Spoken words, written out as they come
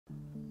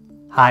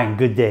Hi and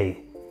good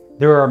day.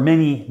 There are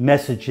many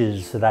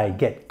messages that I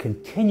get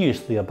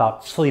continuously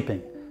about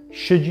sleeping.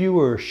 Should you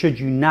or should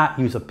you not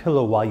use a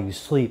pillow while you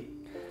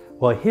sleep?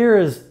 Well, here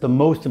is the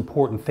most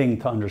important thing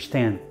to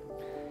understand.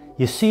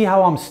 You see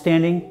how I'm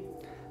standing?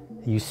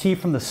 You see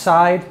from the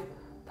side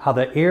how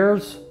the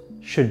ears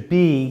should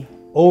be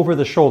over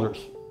the shoulders.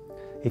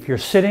 If you're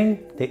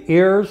sitting, the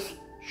ears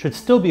should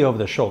still be over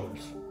the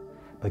shoulders.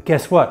 But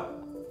guess what?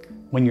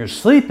 When you're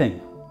sleeping,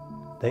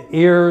 the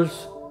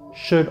ears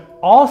should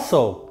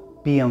also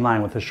be in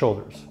line with the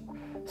shoulders.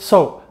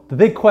 So the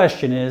big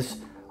question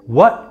is,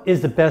 what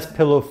is the best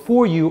pillow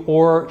for you,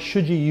 or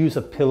should you use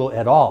a pillow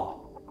at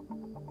all?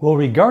 Well,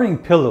 regarding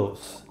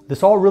pillows,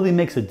 this all really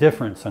makes a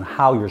difference on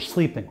how you're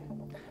sleeping.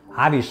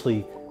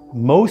 Obviously,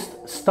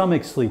 most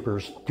stomach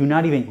sleepers do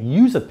not even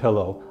use a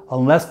pillow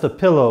unless the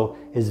pillow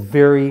is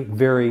very,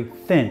 very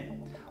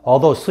thin.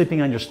 Although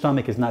sleeping on your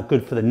stomach is not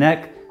good for the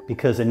neck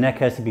because the neck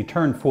has to be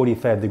turned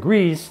 45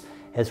 degrees,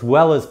 as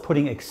well as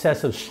putting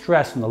excessive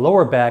stress on the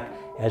lower back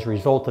as a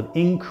result of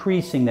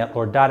increasing that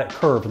lordotic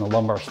curve in the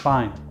lumbar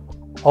spine.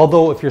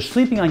 Although if you're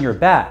sleeping on your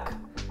back,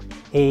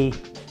 a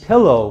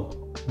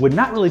pillow would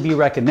not really be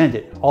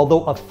recommended,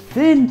 although a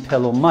thin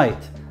pillow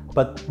might.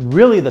 But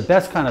really the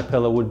best kind of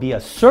pillow would be a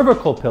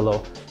cervical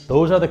pillow.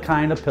 Those are the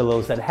kind of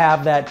pillows that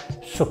have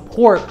that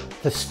support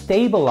to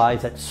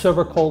stabilize that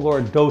cervical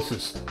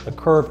lordosis, the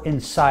curve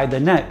inside the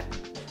neck.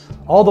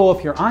 Although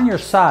if you're on your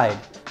side,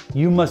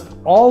 you must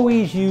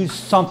always use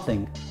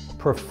something,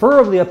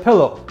 preferably a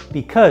pillow,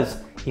 because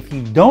if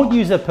you don't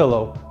use a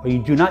pillow or you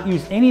do not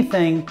use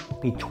anything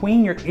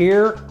between your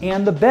ear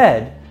and the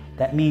bed,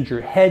 that means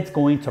your head's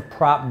going to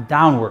prop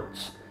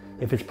downwards.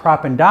 If it's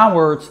propping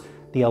downwards,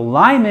 the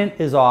alignment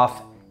is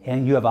off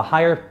and you have a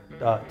higher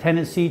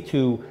tendency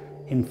to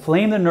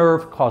inflame the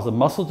nerve, cause the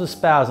muscle to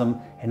spasm,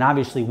 and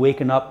obviously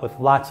waking up with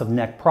lots of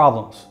neck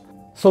problems.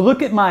 So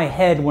look at my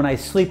head when I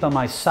sleep on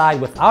my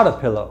side without a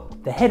pillow.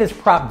 The head is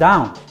propped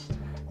down.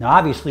 Now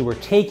obviously we're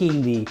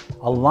taking the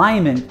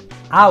alignment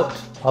out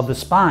of the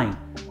spine,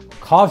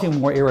 causing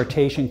more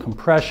irritation,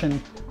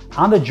 compression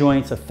on the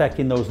joints,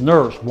 affecting those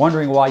nerves,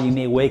 wondering why you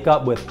may wake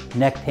up with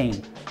neck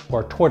pain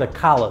or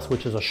torticollis,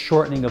 which is a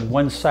shortening of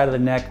one side of the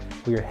neck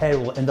where your head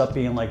will end up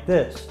being like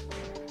this.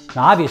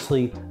 Now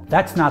obviously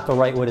that's not the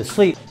right way to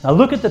sleep. Now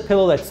look at the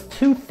pillow that's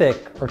too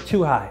thick or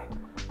too high.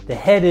 The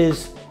head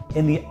is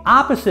in the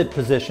opposite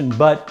position,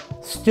 but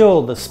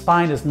still the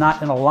spine is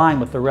not in line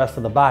with the rest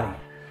of the body.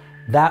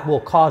 That will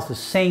cause the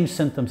same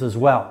symptoms as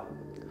well.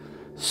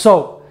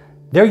 So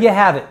there you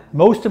have it.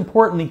 Most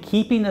importantly,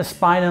 keeping the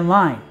spine in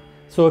line.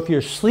 So if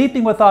you're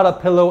sleeping without a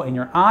pillow and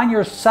you're on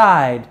your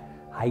side,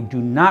 I do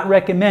not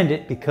recommend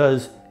it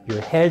because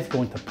your head's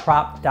going to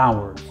prop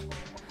downwards.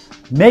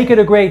 Make it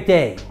a great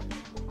day.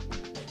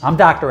 I'm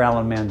Dr.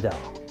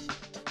 Mandell.